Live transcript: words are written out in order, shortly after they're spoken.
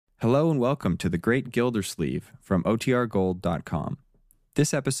Hello and welcome to The Great Gildersleeve from OTRGold.com.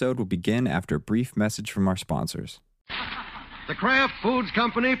 This episode will begin after a brief message from our sponsors. The Kraft Foods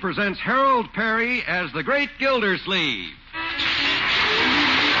Company presents Harold Perry as The Great Gildersleeve.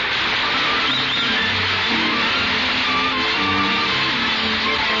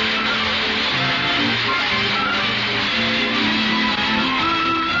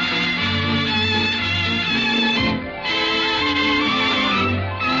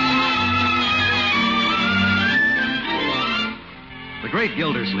 The Great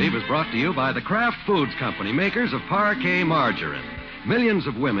Gildersleeve is brought to you by the Kraft Foods Company, makers of Parquet margarine. Millions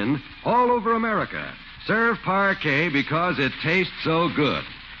of women all over America serve Parquet because it tastes so good.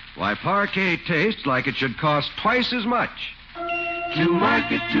 Why, Parquet tastes like it should cost twice as much. To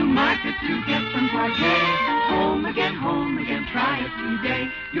market, to get some Parquet. Home again, try it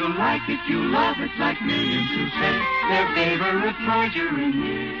today. You'll like it, you'll love it, like millions who say their favorite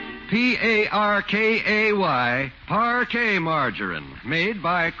margarine is Parkay, Parquet margarine, made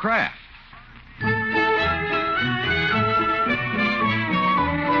by Kraft.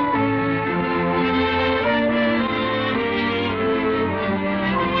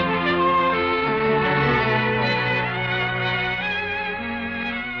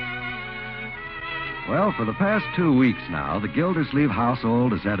 Well, for the past 2 weeks now, the Gildersleeve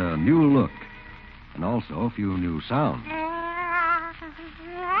household has had a new look, and also a few new sounds.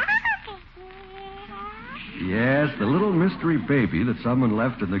 Yes, the little mystery baby that someone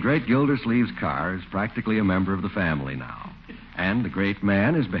left in the great Gildersleeve's car is practically a member of the family now. And the great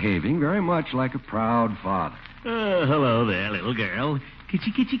man is behaving very much like a proud father. Hello there, little girl.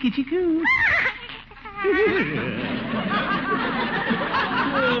 Kitty, kitty, kitty, coo.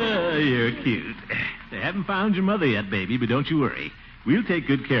 You're cute. They haven't found your mother yet, baby, but don't you worry. We'll take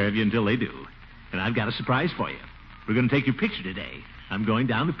good care of you until they do. And I've got a surprise for you. We're going to take your picture today. I'm going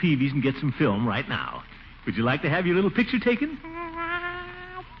down to Peavy's and get some film right now. Would you like to have your little picture taken?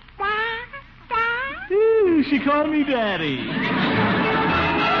 Ooh, she called me Daddy.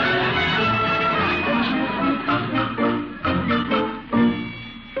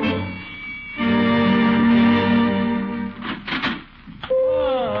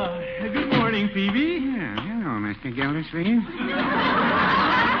 Good morning, Peavy. Hello, Mr. Gildersleeve.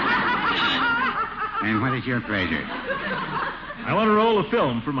 And what is your pleasure? I want to roll a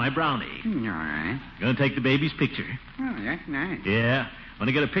film for my brownie. All right. Gonna take the baby's picture. Oh, that's nice. Yeah, want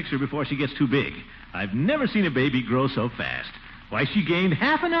to get a picture before she gets too big. I've never seen a baby grow so fast. Why, she gained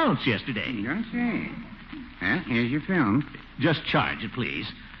half an ounce yesterday. Don't say. Well, here's your film. Just charge it, please.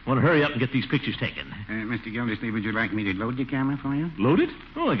 I want to hurry up and get these pictures taken. Mr. Gildersleeve, would you like me to load the camera for you? Load it?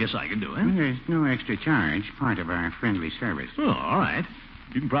 Oh, I guess I can do Well, it. there's no extra charge, part of our friendly service. Oh, all right.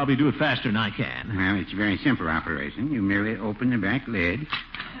 You can probably do it faster than I can. Well, it's a very simple operation. You merely open the back lid,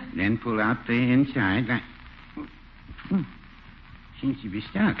 then pull out the inside. Seems to be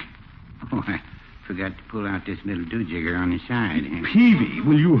stuck. Oh, I forgot to pull out this little doojigger on the side. Peavy,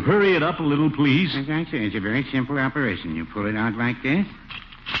 will you hurry it up a little, please? As I say, it's a very simple operation. You pull it out like this.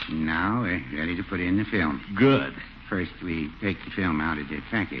 Now we're ready to put in the film. Good. First, we take the film out of the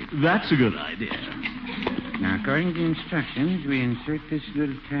package. That's a good idea. Now, according to instructions, we insert this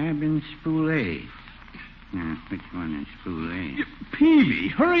little tab in spool A. Now, which one is spool A? Peavy,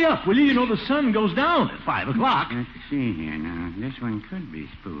 hurry up, will you? You know the sun goes down at 5 o'clock. Let's see here. Now, this one could be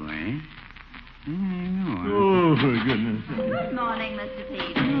spool A. I know. Oh, for goodness. Good morning, Mr.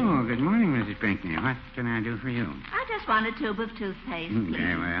 Peavy. Oh, good morning, Mrs. Pinckney. What can I do for you? I just want a tube of toothpaste, please.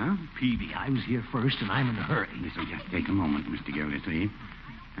 Very well. Peavy, I was here first, and I'm in a hurry. This'll just take a moment, Mr. Gildersleeve.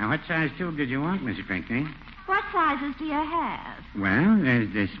 Now, what size tube did you want, Mrs. Pinckney? What sizes do you have? Well, there's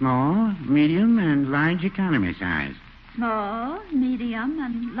the small, medium, and large economy size. Small, medium,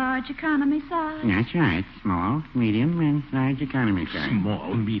 and large economy size? That's right. Small, medium, and large economy size.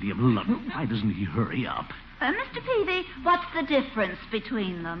 Small, medium, large. Why doesn't he hurry up? Mr. Peavy, what's the difference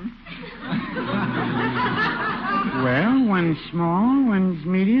between them? Well, one's small, one's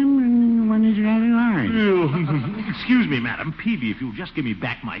medium, and one is rather large. Excuse me, Madam Peavy. If you'll just give me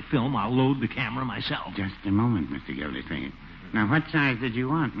back my film, I'll load the camera myself. Just a moment, Mr. Gildersleeve. Now, what size did you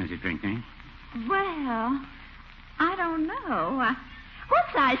want, Mrs. Pinckney? Well, I don't know. What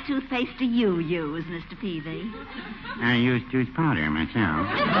size toothpaste do you use, Mr. Peavy? I use tooth powder myself.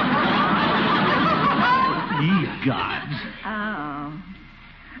 Ye gods. Oh.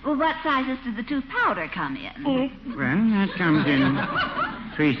 Well, what sizes does the tooth powder come in? Well, that comes in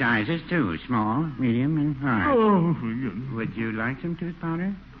 3 sizes, too. Small, medium, and large. Oh, my goodness. Would you like some tooth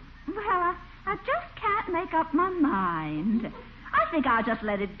powder? Well, I just can't make up my mind. I think I'll just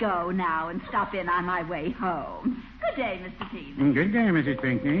let it go now and stop in on my way home. Good day, Mr. Peavy. Good day, Mrs.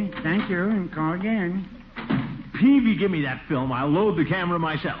 Pinckney. Thank you, and call again. Peavy, give me that film. I'll load the camera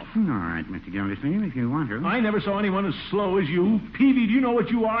myself. All right, Mr. Gildersleeve, if you want to. I never saw anyone as slow as you. Peavy, do you know what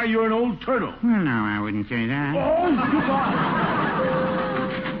you are? You're an old turtle. Well, no, I wouldn't say that. Oh, goodbye.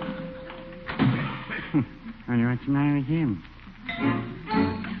 Wonder what's the matter with him.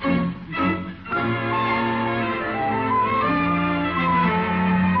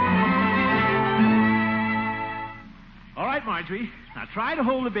 All right, Marjorie. Now try to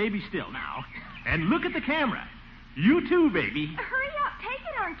hold the baby still now. And look at the camera. You too, baby. Hurry up. Take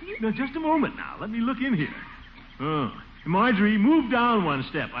it, Unky. Now, just a moment now. Let me look in here. Oh. Marjorie, move down one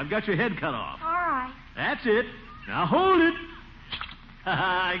step. I've got your head cut off. All right. That's it. Now hold it.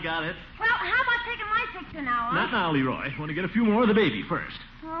 I got it. Well, how about taking my picture now, huh? Not now, Leroy. I want to get a few more of the baby first.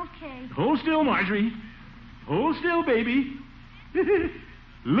 Okay. Hold still, Marjorie. Hold still, baby.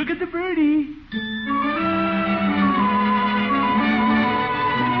 Look at the birdie.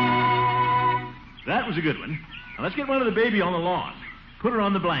 That was a good one. Now, let's get one of the baby on the lawn. Put her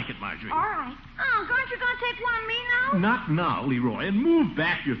on the blanket, Marjorie. All right. Unc, aren't you going to take one of me now? Not now, Leroy. And move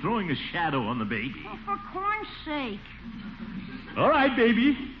back. You're throwing a shadow on the baby. Oh, for corn's sake. All right,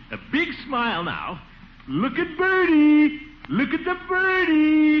 baby. A big smile now. Look at Birdie. Look at the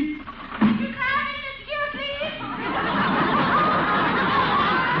birdie. You coming, Miss Guilty?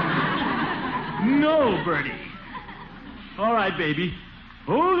 No, Birdie. All right, baby.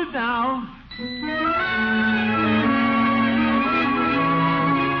 Hold it now.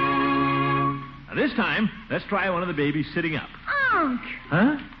 Now, this time, let's try one of the babies sitting up. Unc.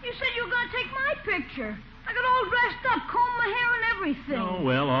 Huh? You said you were going to take my picture. I got all dressed up, combed my hair and everything. Oh,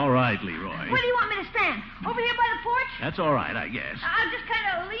 well, all right, Leroy. Where do you want me to stand? Over here by the porch? That's all right, I guess. I'll just kind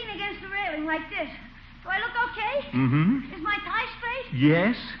of lean against the railing like this. Do I look okay? Mm-hmm. Is my tie straight?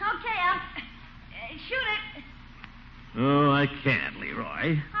 Yes? Okay, I'll shoot it. Oh, I can't,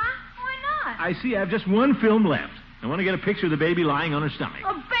 Leroy. Huh? Why not? I see I've just one film left. I want to get a picture of the baby lying on her stomach.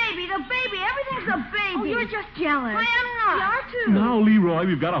 The baby. Everything's a baby. Oh, you're just jealous. I am not. You are, too. Now, Leroy,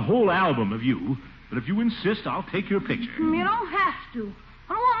 we've got a whole album of you. But if you insist, I'll take your picture. You don't have to.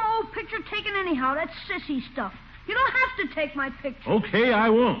 I don't want my old picture taken anyhow. That's sissy stuff. You don't have to take my picture. Okay, I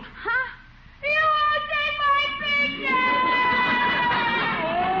won't. Huh? You won't take my picture!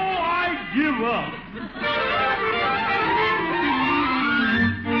 Oh, I give up.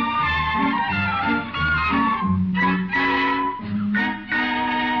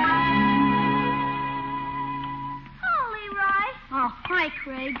 Oh, hi,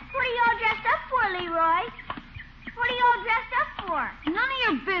 Craig. What are you all dressed up for, Leroy? What are you all dressed up for? None of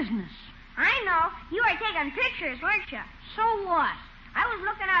your business. I know. You were taking pictures, weren't you? So what? I was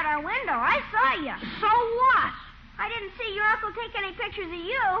looking out our window. I saw you. So what? I didn't see your uncle take any pictures of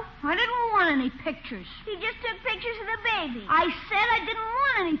you. I didn't want any pictures. He just took pictures of the baby. I said I didn't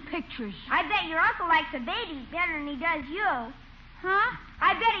want any pictures. I bet your uncle likes the baby better than he does you. Huh?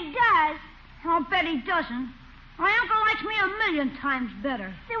 I bet he does. I'll bet he doesn't. My uncle likes me 1,000,000 times better.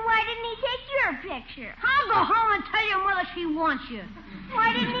 Then why didn't he take your picture? I'll go home and tell your mother she wants you.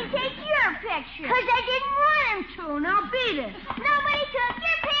 Why didn't he take your picture? Because I didn't want him to. Now beat it. Nobody took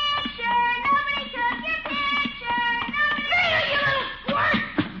your picture. Nobody took your picture. Nobody... Beat it, you little squirt!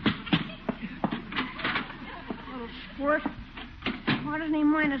 Little squirt? Why doesn't he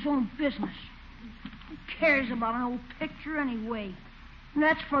mind his own business? Who cares about an old picture anyway? And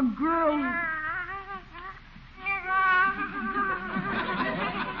that's for girls...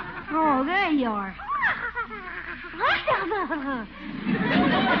 Oh, there you are.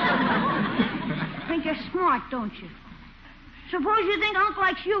 Think you're smart, don't you? Suppose you think Uncle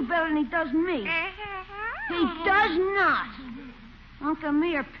likes you better than he does me. He does not. Uncle and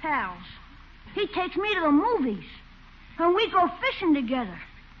me are pals. He takes me to the movies. And we go fishing together.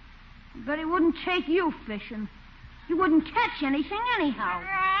 But he wouldn't take you fishing. He wouldn't catch anything anyhow.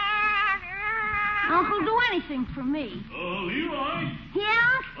 Uncle do anything for me. Oh, Leroy.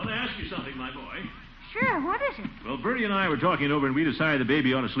 Yeah, Unc? I want to ask you something, my boy. Sure, what is it? Well, Bertie and I were talking it over, and we decided the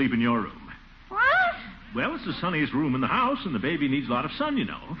baby ought to sleep in your room. What? Well, it's the sunniest room in the house, and the baby needs a lot of sun, you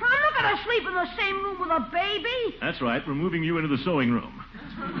know. I'm not going to sleep in the same room with a baby. That's right. We're moving you into the sewing room.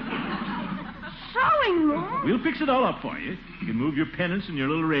 Sewing room? We'll fix it all up for you. You can move your pennants and your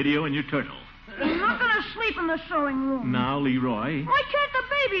little radio and your turtle. I'm not going to sleep in the sewing room. Now, Leroy. Why can't the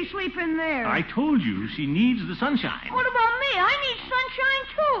baby sleep in there? I told you she needs the sunshine. What about me? I need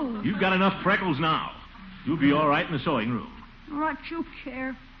sunshine, too. You've got enough freckles now. You'll be all right in the sewing room. What you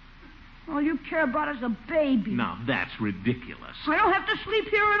care. All you care about is a baby. Now, that's ridiculous. I don't have to sleep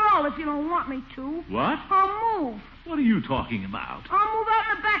here at all if you don't want me to. What? I'll move. What are you talking about? I'll move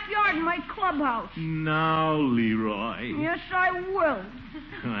out in the backyard in my clubhouse. Now, Leroy. Yes, I will.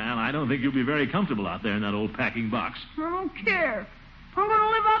 Well, I don't think you'll be very comfortable out there in that old packing box. I don't care. I'm going to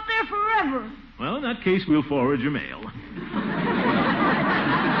live out there forever. Well, in that case, we'll forward your mail.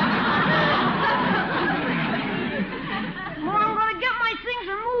 Well, I'm going to get my things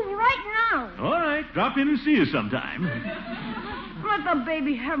and move right now. All right, drop in and see us sometime. Let the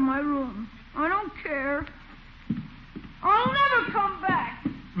baby have my room. I don't care. I'll never come back.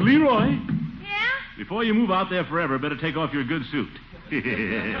 Leroy, Yeah? before you move out there forever, better take off your good suit. Kids.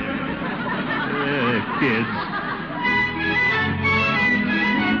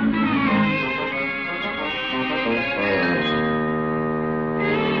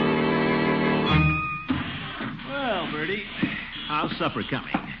 Well, Bertie, how's supper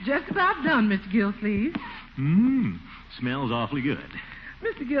coming? Just about done, Mr. Gillsleeve. Smells awfully good.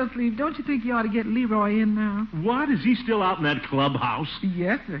 Mr. Gillsleeve, don't you think you ought to get Leroy in now? What? Is he still out in that clubhouse?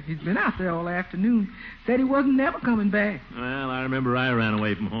 Yes, sir. He's been out there all afternoon. Said he wasn't never coming back. Well, I remember I ran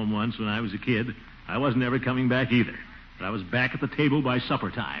away from home once when I was a kid. I wasn't ever coming back either. But I was back at the table by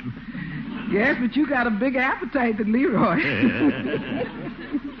supper time. Yes, but you got a big appetite than Leroy.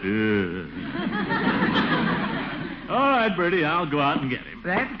 All right, Bertie, I'll go out and get him.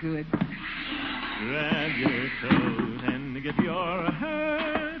 That's good. Grab your coat and get your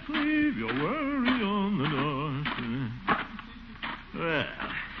hat. Leave your worry on the door. Well,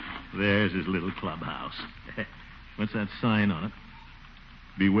 there's his little clubhouse. What's that sign on it?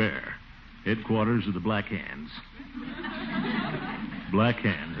 Beware. Headquarters of the Black Hands. Black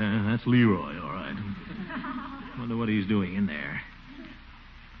Hands, huh? That's Leroy, all right. Wonder what he's doing in there.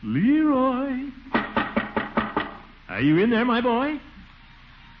 Leroy. Are you in there, my boy?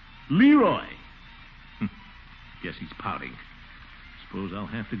 Leroy. Guess he's pouting. Suppose I'll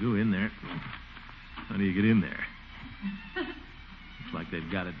have to go in there. How do you get in there? Looks like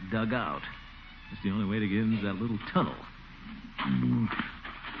they've got it dug out. That's the only way to get into that little tunnel.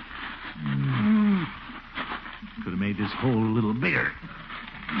 Could have made this hole a little bigger.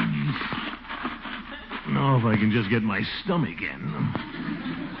 Oh, if I can just get my stomach in.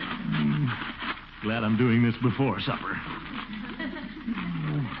 Glad I'm doing this before supper.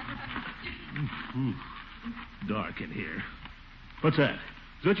 Dark in here. What's that?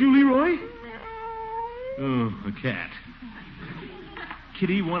 Is that you, Leroy? Oh, a cat.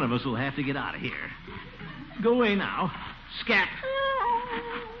 Kitty, one of us will have to get out of here. Go away now. Scat.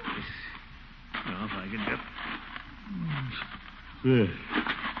 Well, if I can just... There.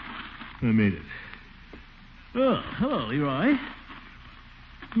 I made it. Oh, hello, Leroy.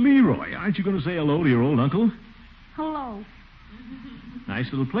 Leroy, aren't you going to say hello to your old uncle? Hello. Nice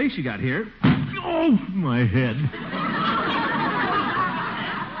little place you got here. Oh, my head.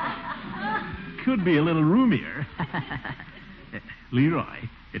 Could be a little roomier. Leroy,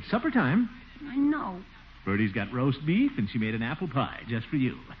 it's supper time. I know. Bertie's got roast beef, and she made an apple pie just for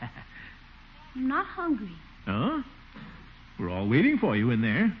you. I'm not hungry. Oh? We're all waiting for you in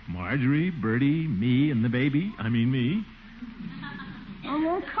there. Marjorie, Bertie, me, and the baby. I mean me. I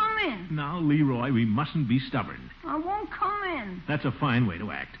won't come in. Now, Leroy, we mustn't be stubborn. I won't come in. That's a fine way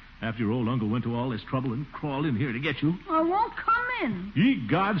to act. After your old uncle went to all this trouble and crawled in here to get you. I won't come in. Ye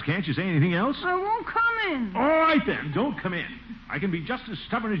gods, can't you say anything else? I won't come in. All right, then. Don't come in. I can be just as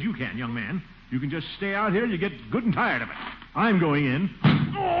stubborn as you can, young man. You can just stay out here and you get good and tired of it. I'm going in.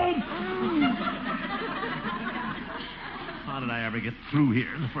 Oh! How did I ever get through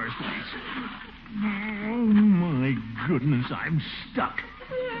here in the first place? Oh, my goodness, I'm stuck.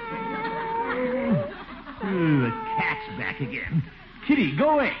 The cat's back again. Kitty,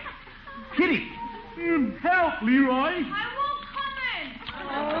 go away. Kitty, help, Leroy. I won't come in.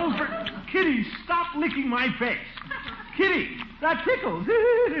 Oh, Kitty, stop licking my face. Kitty, that tickles.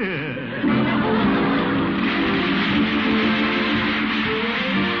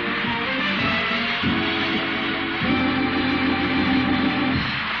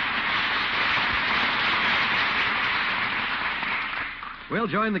 We'll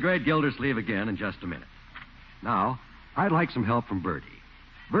join the great Gildersleeve again in just a minute. Now, I'd like some help from Bertie.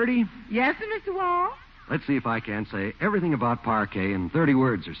 Bertie, Yes, sir, Mr. Wall? let's see if I can say everything about parquet in 30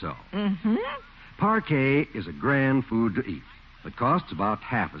 words or so. Mm-hmm. Parquet is a grand food to eat. It costs about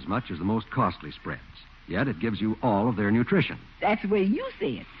half as much as the most costly spreads. Yet it gives you all of their nutrition. That's the way you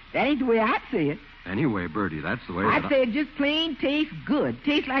say it. That ain't the way I'd say it. Anyway, Bertie, that's the way I'd that say it just plain tastes good.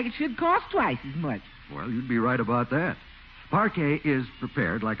 Tastes like it should cost twice as much. Well, you'd be right about that. Parquet is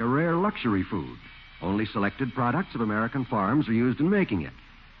prepared like a rare luxury food. Only selected products of American farms are used in making it.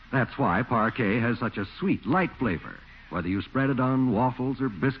 That's why parquet has such a sweet, light flavor, whether you spread it on waffles or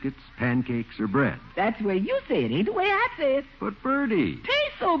biscuits, pancakes or bread. That's the way you say it, ain't the way I say it. But, Bertie...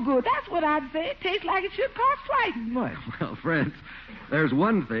 Tastes so good, that's what I'd say. It tastes like it should cost twice as much. Well, friends, there's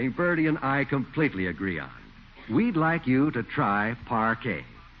one thing Bertie and I completely agree on. We'd like you to try parquet.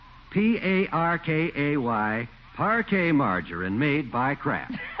 Parkay, parquet margarine made by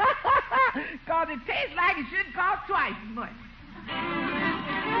Kraft. Because it tastes like it should cost twice as much.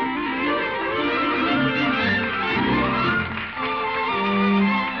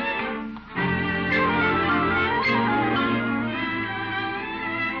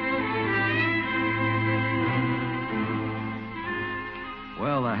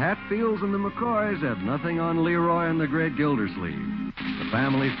 Well, the Hatfields and the McCoys had nothing on Leroy and the Great Gildersleeve. The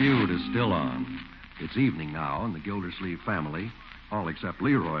family feud is still on. It's evening now, and the Gildersleeve family, all except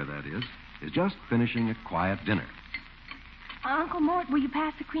Leroy, that is just finishing a quiet dinner. Uncle Mort, will you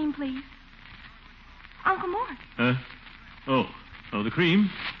pass the cream, please? Uncle Mort. Oh, the cream?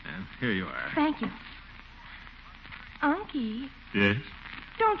 Here you are. Thank you. Unky, Yes?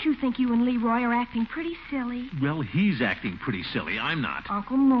 don't you think you and Leroy are acting pretty silly? Well, he's acting pretty silly. I'm not.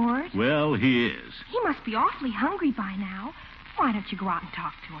 Uncle Mort, Well, he is. he must be awfully hungry by now. Why don't you go out and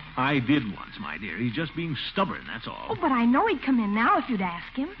talk to him? I did once, my dear. He's just being stubborn, that's all. Oh, but I know he'd come in now if you'd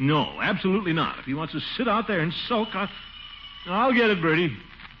ask him. No, absolutely not. If he wants to sit out there and sulk, I'll get it, Bertie.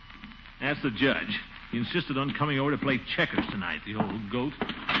 That's the judge. He insisted on coming over to play checkers tonight, the old goat.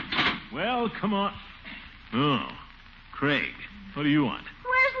 Well, come on. Oh, Craig, what do you want?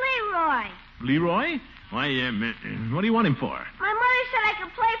 Where's Leroy? Leroy? Why, what do you want him for? My mother said I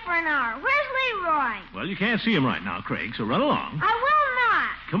could play for an hour. Where's Leroy? Well, you can't see him right now, Craig, so run along. I will not.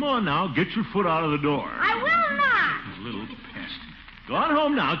 Come on now, get your foot out of the door. I will not. You little pest. Go on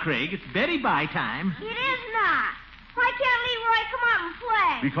home now, Craig. It's Betty-bye time. It is not. Why can't Leroy come out and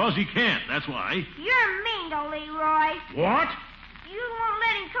play? Because he can't, that's why. You're mean to Leroy. What? You won't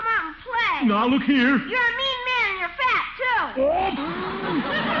let him come out and play. Now, look here. You're a mean man and you're fat, too.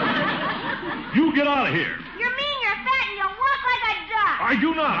 You get out of here. You're mean, you're fat, and you walk like a duck. I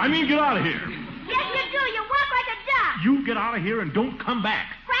do not. I mean, get out of here. Yes, you do. You walk like a duck. You get out of here and don't come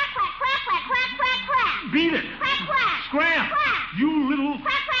back. Quack, quack, quack, quack, quack, quack, quack. Beat it. Quack, quack. Scram. Quack. You little...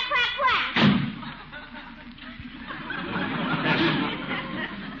 Quack, quack, quack, quack.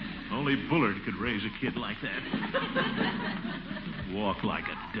 Only Bullard could raise a kid like that. Walk like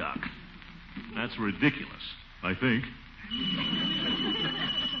a duck. That's ridiculous, I think.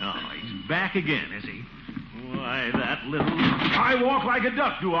 Oh, he's back again, is he? Why, that little... I walk like a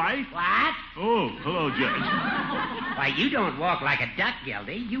duck, do I? What? Oh, hello, Judge. Why, you don't walk like a duck,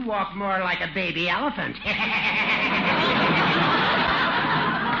 Gildy. You walk more like a baby elephant.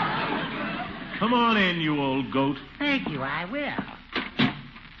 Come on in, you old goat. Thank you, I will.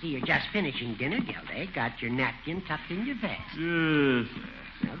 See, you're just finishing dinner, Gildy. Got your napkin tucked in your vest. Yes.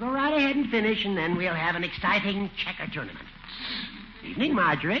 Now go right ahead and finish, and then we'll have an exciting checker tournament. Evening,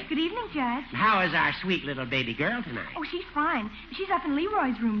 Marjorie. Good evening, Judge. How is our sweet little baby girl tonight? Oh, she's fine. She's up in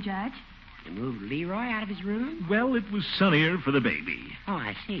Leroy's room, Judge. You moved Leroy out of his room? Well, it was sunnier for the baby. Oh,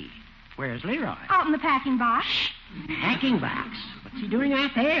 I see. Where's Leroy? Out in the packing box. Packing box. What's he doing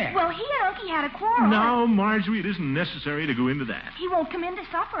out there? Well, he and Unky had a quarrel. Now, Marjorie, it isn't necessary to go into that. He won't come in to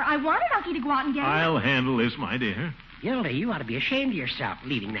supper. I wanted Unky to go out and get him. I'll handle this, my dear. Gildy, you ought to be ashamed of yourself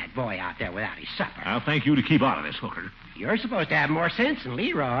leaving that boy out there without his supper. I'll thank you to keep out of this, Hooker. You're supposed to have more sense than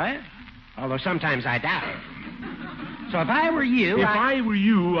Leroy. Although sometimes I doubt it. So if I were you... If I were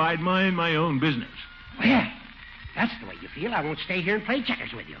you, I'd mind my own business. Well, that's the way you feel. I won't stay here and play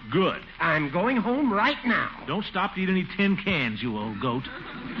checkers with you. Good. I'm going home right now. Don't stop to eat any tin cans, you old goat.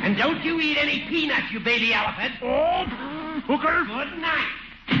 And don't you eat any peanuts, you baby elephant. Oh, Hooker. Good night.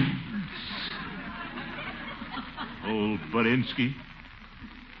 Old Budinsky.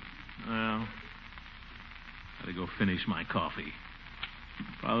 Well, gotta go finish my coffee.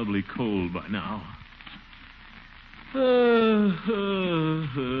 Probably cold by now.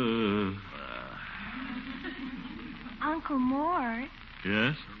 Uncle Mort.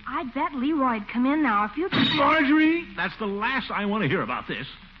 Yes? I bet Leroy'd come in now if you could... Marjorie, that's the last I want to hear about this.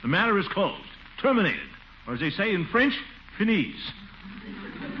 The matter is closed. Terminated. Or as they say in French, finis.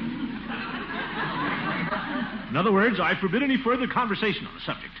 In other words, I forbid any further conversation on the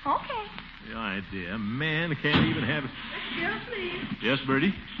subject. Okay. The idea. Man can't even have... Gildersleeve, Yes,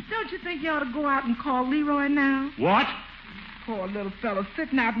 Bertie? don't you think you ought to go out and call Leroy now? What? Poor little fellow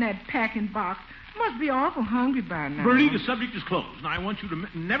sitting out in that packing box. Must be awful hungry by now. Bertie, the subject is closed, and I want you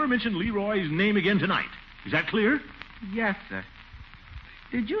to never mention Leroy's name again tonight. Is that clear? Yes, sir.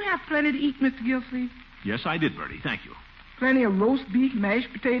 Did you have plenty to eat, Mr. Gildersleeve? Yes, I did, Bertie. Thank you. Plenty of roast beef,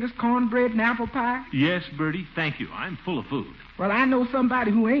 mashed potatoes, cornbread, and apple pie? Yes, Bertie, thank you. I'm full of food. Well, I know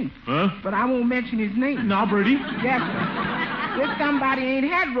somebody who ain't. Huh? But I won't mention his name. Now, Bertie. Yes, sir. This somebody ain't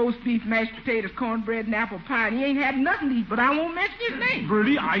had roast beef, mashed potatoes, cornbread, and apple pie, and he ain't had nothing to eat, but I won't mention his name.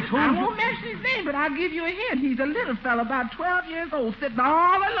 Bertie, I told I you. won't mention his name, but I'll give you a hint. He's a little fella, about 12 years old, sitting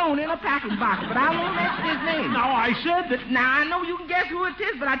all alone in a packing box, but I won't mention his name. Now, I said that... Now, I know you can guess who it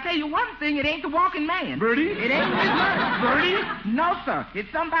is, but I tell you one thing, it ain't the walking man. Bertie? It ain't his mother. Bertie? No, sir. It's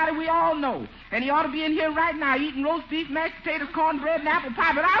somebody we all know. And he ought to be in here right now eating roast beef, mashed potatoes, cornbread, and apple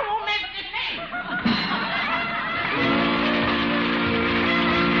pie, but I won't mention his name.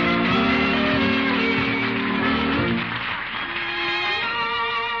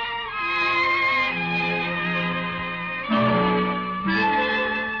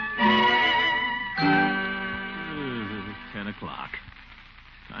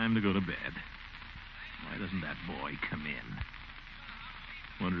 Time to go to bed. Why doesn't that boy come in?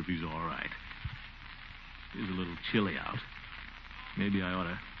 Wonder if he's all right. It is a little chilly out. Maybe I ought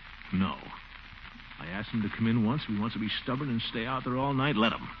to... No. I asked him to come in once. If he wants to be stubborn and stay out there all night,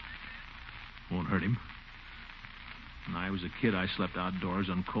 let him. Won't hurt him. When I was a kid, I slept outdoors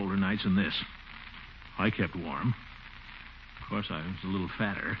on colder nights than this. I kept warm. Of course, I was a little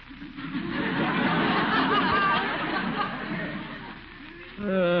fatter.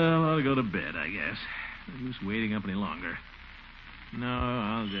 I'll go to bed, I guess. No use waiting up any longer. No,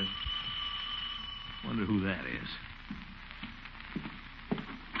 I'll just... Wonder who that is.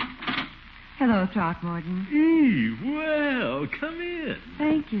 Hello, Throckmorton. Eve, well, come in.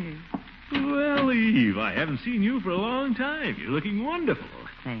 Thank you. Well, Eve, I haven't seen you for a long time. You're looking wonderful.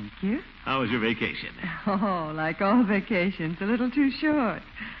 Thank you. How was your vacation? Oh, like all vacations, a little too short.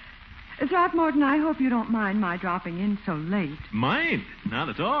 Throckmorton, I hope you don't mind my dropping in so late. Mind? Not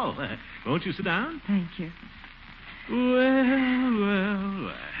at all. Won't you sit down? Thank you.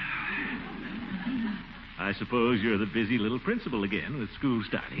 Well. I suppose you're the busy little principal again with school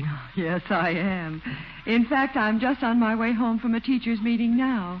starting. Yes, I am. In fact, I'm just on my way home from a teacher's meeting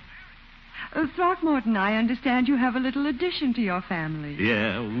now. Throckmorton, I understand you have a little addition to your family.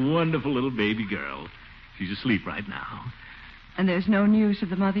 Yeah, a wonderful little baby girl. She's asleep right now. And there's no news of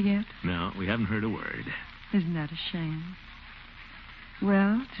the mother yet? No, we haven't heard a word. Isn't that a shame?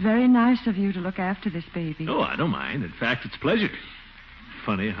 Well, it's very nice of you to look after this baby. Oh, I don't mind. In fact, it's a pleasure.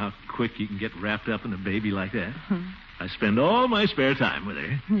 Funny how quick you can get wrapped up in a baby like that. I spend all my spare time with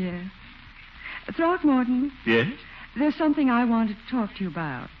her. Yes. Throckmorton. Yes? There's something I wanted to talk to you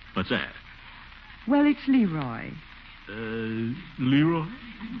about. What's that? Well, it's Leroy. Leroy?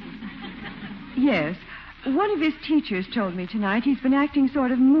 Yes. One of his teachers told me tonight he's been acting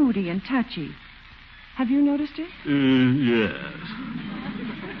sort of moody and touchy. Have you noticed it? Yes.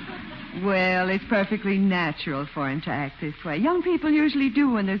 Well, it's perfectly natural for him to act this way. Young people usually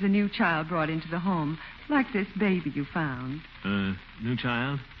do when there's a new child brought into the home, like this baby you found. New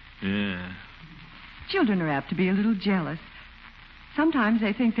child? Yeah. Children are apt to be a little jealous. Sometimes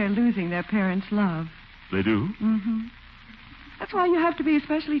they think they're losing their parents' love. They do? Mm-hmm. That's why you have to be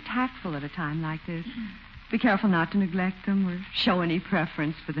especially tactful at a time like this. Be careful not to neglect them or show any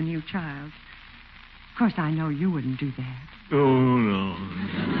preference for the new child. Of course, I know you wouldn't do that. Oh, no.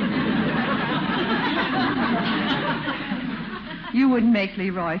 You wouldn't make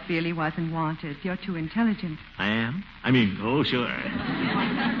Leroy feel he wasn't wanted. You're too intelligent. I am? I mean, oh, sure.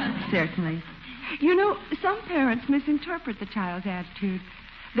 Certainly. You know, some parents misinterpret the child's attitude.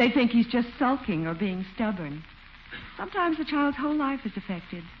 They think he's just sulking or being stubborn. Sometimes the child's whole life is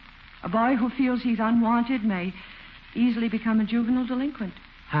affected. A boy who feels he's unwanted may easily become a juvenile delinquent.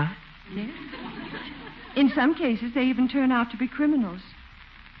 Huh? Yes. In some cases, they even turn out to be criminals.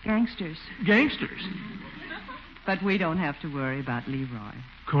 Gangsters. Gangsters? But we don't have to worry about Leroy.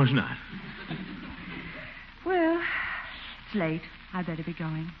 Of course not. Well, it's late. I better be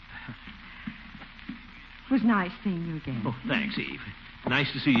going. It was nice seeing you again. Oh, thanks, Eve.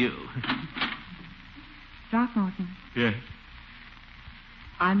 Nice to see you. Throckmorton. Yeah?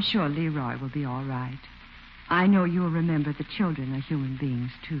 I'm sure Leroy will be all right. I know you'll remember the children are human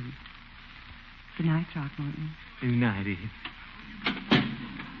beings, too. Good night, Throckmorton. Good night, Eve.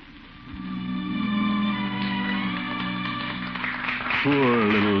 Poor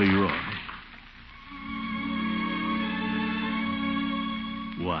little Leroy.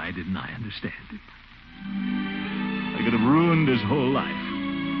 Why didn't I understand it? I could have ruined his whole life.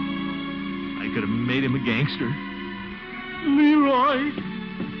 I could have made him a gangster. Leroy!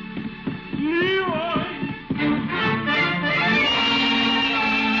 Leroy!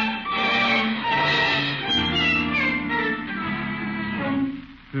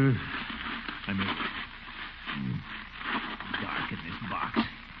 I'm in.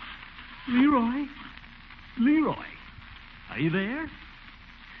 Leroy? Leroy? Are you there?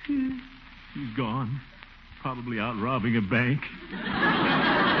 He's gone. Probably out robbing a bank.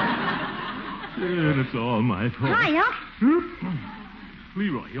 And it's all my fault. Hi, Unc.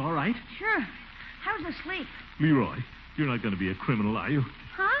 Leroy, you all right? Sure. How's the sleep? Leroy, you're not going to be a criminal, are you?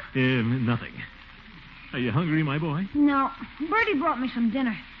 Huh? Nothing. Are you hungry, my boy? No. Bertie brought me some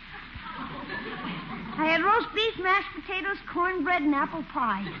dinner. I had roast beef, mashed potatoes, cornbread, and apple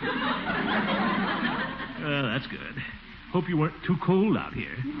pie. That's good. Hope you weren't too cold out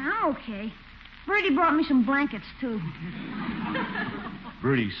here. I'm okay. Bertie brought me some blankets, too.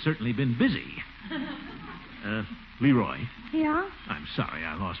 Bertie's certainly been busy. Leroy. Yeah? I'm sorry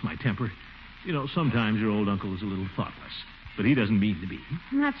I lost my temper. You know, sometimes your old uncle is a little thoughtless, but he doesn't mean to be.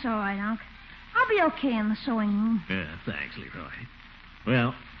 That's all right, Unc. I'll be okay in the sewing room. Thanks, Leroy.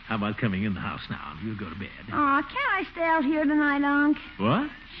 Well, how about coming in the house now and we'll go to bed? Aw, can't I stay out here tonight, Unc? What?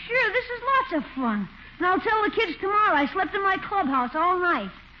 Sure, this is lots of fun. And I'll tell the kids tomorrow I slept in my clubhouse all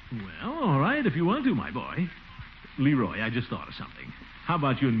night. Well, all right, if you want to, my boy. Leroy, I just thought of something. How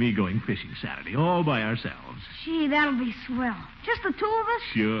about you and me going fishing Saturday, all by ourselves? Gee, that'll be swell. Just the two of us?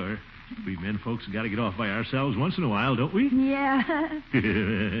 Sure. We men folks got to get off by ourselves once in a while, don't we? Yeah.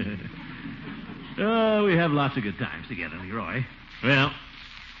 Oh, we have lots of good times together, Leroy. Well,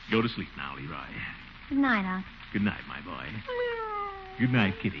 go to sleep now, Leroy. Good night, Unc. Good night, my boy. Good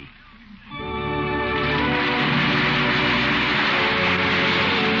night, Kitty.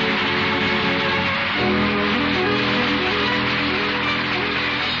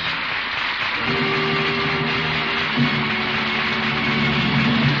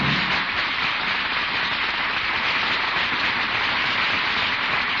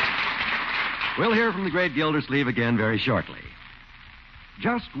 We'll hear from the great Gildersleeve again very shortly.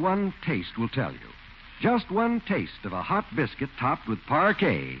 Just one taste will tell you. Just one taste of a hot biscuit topped with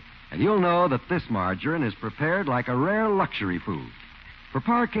parquet, and you'll know that this margarine is prepared like a rare luxury food. For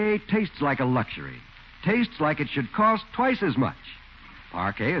parquet tastes like a luxury. Tastes like it should cost twice as much.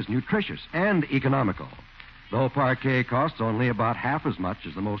 Parquet is nutritious and economical. Though parquet costs only about half as much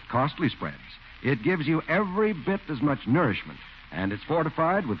as the most costly spreads, it gives you every bit as much nourishment, and it's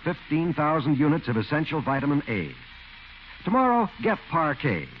fortified with 15,000 units of essential vitamin A. Tomorrow, get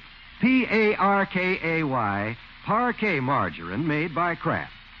Parquet. Parkay, Parquet margarine made by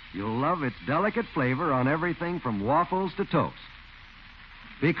Kraft. You'll love its delicate flavor on everything from waffles to toast.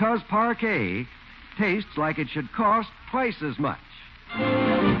 Because Parquet tastes like it should cost twice as much.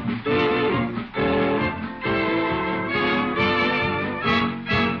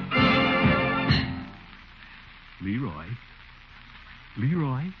 Leroy?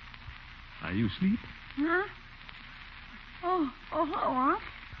 Leroy? Are you asleep? Huh? Oh, hello, Unc.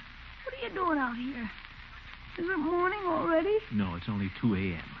 What are you doing out here? Is it morning already? No, it's only 2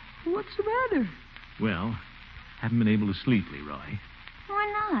 a.m. What's the matter? Well, haven't been able to sleep, Leroy.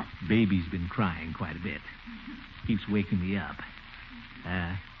 Why not? Baby's been crying quite a bit. Keeps waking me up.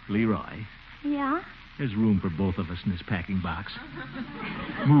 Leroy, Yeah? there's room for both of us in this packing box.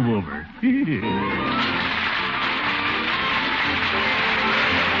 Move over.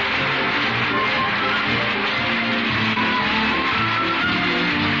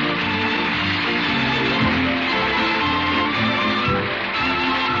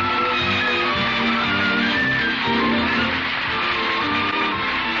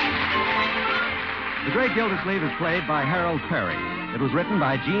 The Great Gildersleeve is played by Harold Perry. It was written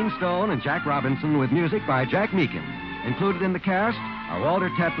by Gene Stone and Jack Robinson with music by Jack Meakin. Included in the cast are Walter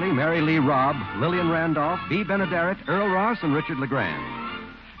Tetley, Mary Lee Robb, Lillian Randolph, Bea Benaderet, Earl Ross, and Richard LeGrand.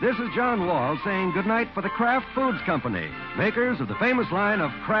 This is John Wall saying goodnight for the Kraft Foods Company, makers of the famous line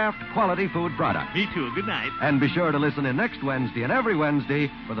of Kraft quality food products. Me too. Good night. And be sure to listen in next Wednesday and every Wednesday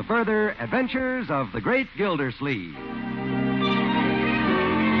for the further adventures of the Great Gildersleeve.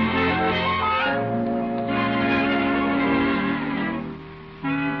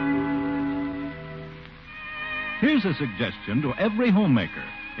 Here's a suggestion to every homemaker.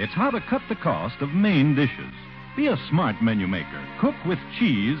 It's how to cut the cost of main dishes. Be a smart menu maker. Cook with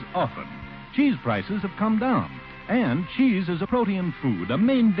cheese often. Cheese prices have come down. And cheese is a protein food, a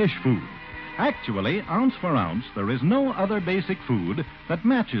main dish food. Actually, ounce for ounce, there is no other basic food that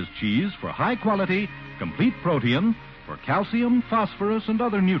matches cheese for high quality, complete protein, for calcium, phosphorus, and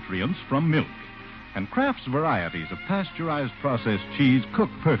other nutrients from milk. And Kraft's varieties of pasteurized processed cheese cook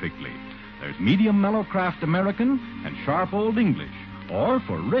perfectly. There's medium mellow Kraft American and sharp Old English. Or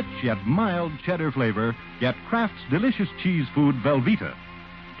for rich yet mild cheddar flavor, get Kraft's delicious cheese food Velveeta.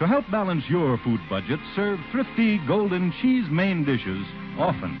 To help balance your food budget, serve thrifty golden cheese main dishes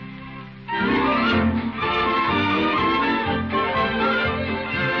often.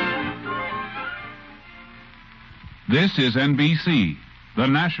 This is NBC, the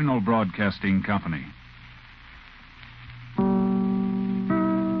national broadcasting company.